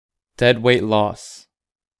Deadweight loss.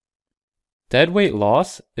 Deadweight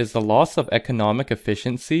loss is the loss of economic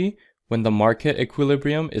efficiency when the market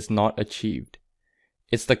equilibrium is not achieved.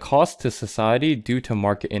 It's the cost to society due to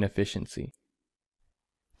market inefficiency.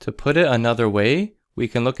 To put it another way, we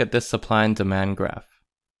can look at this supply and demand graph.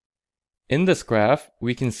 In this graph,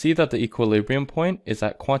 we can see that the equilibrium point is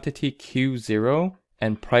at quantity Q0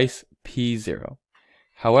 and price P0.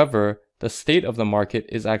 However, the state of the market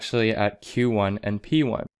is actually at Q1 and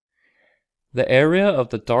P1. The area of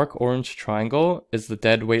the dark orange triangle is the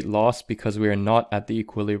deadweight loss because we are not at the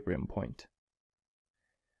equilibrium point.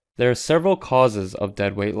 There are several causes of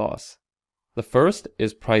deadweight loss. The first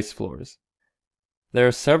is price floors. There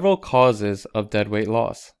are several causes of deadweight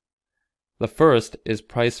loss. The first is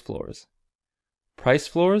price floors. Price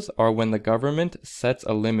floors are when the government sets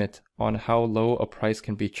a limit on how low a price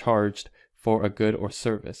can be charged for a good or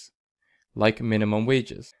service, like minimum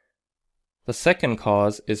wages. The second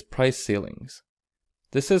cause is price ceilings.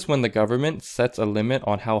 This is when the government sets a limit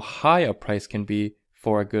on how high a price can be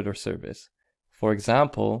for a good or service. For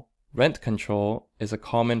example, rent control is a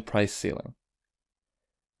common price ceiling.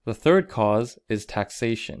 The third cause is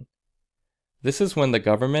taxation. This is when the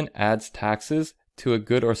government adds taxes to a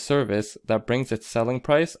good or service that brings its selling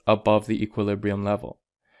price above the equilibrium level.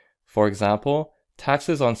 For example,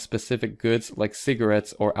 taxes on specific goods like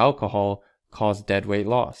cigarettes or alcohol cause deadweight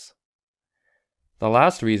loss. The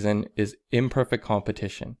last reason is imperfect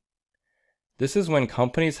competition. This is when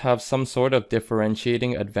companies have some sort of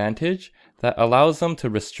differentiating advantage that allows them to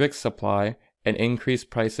restrict supply and increase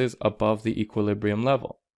prices above the equilibrium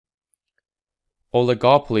level.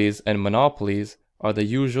 Oligopolies and monopolies are the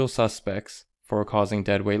usual suspects for causing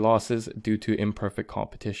deadweight losses due to imperfect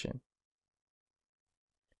competition.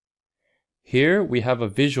 Here we have a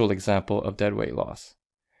visual example of deadweight loss.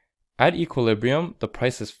 At equilibrium, the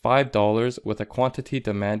price is $5 with a quantity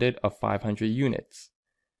demanded of 500 units.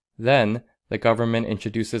 Then, the government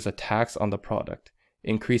introduces a tax on the product,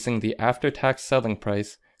 increasing the after-tax selling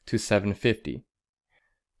price to $7.50.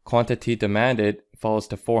 Quantity demanded falls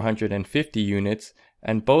to 450 units,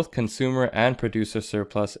 and both consumer and producer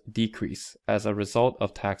surplus decrease as a result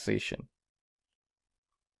of taxation.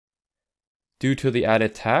 Due to the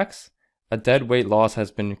added tax, a deadweight loss has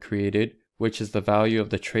been created, which is the value of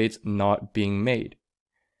the trades not being made.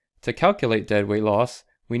 To calculate deadweight loss,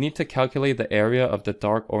 we need to calculate the area of the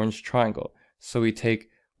dark orange triangle, so we take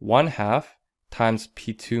 1/2 times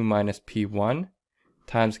P2 minus P1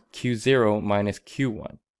 times Q0 minus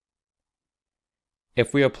Q1.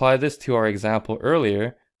 If we apply this to our example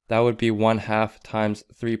earlier, that would be 1/2 times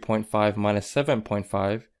 3.5 minus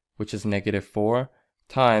 7.5, which is -4,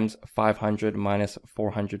 times 500 minus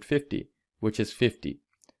 450, which is 50.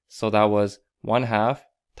 So that was 1/2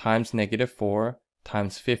 times -4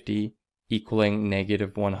 times 50 equaling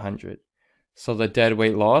 -100. So the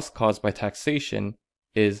deadweight loss caused by taxation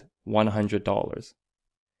is $100.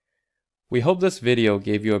 We hope this video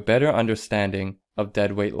gave you a better understanding of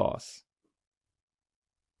deadweight loss.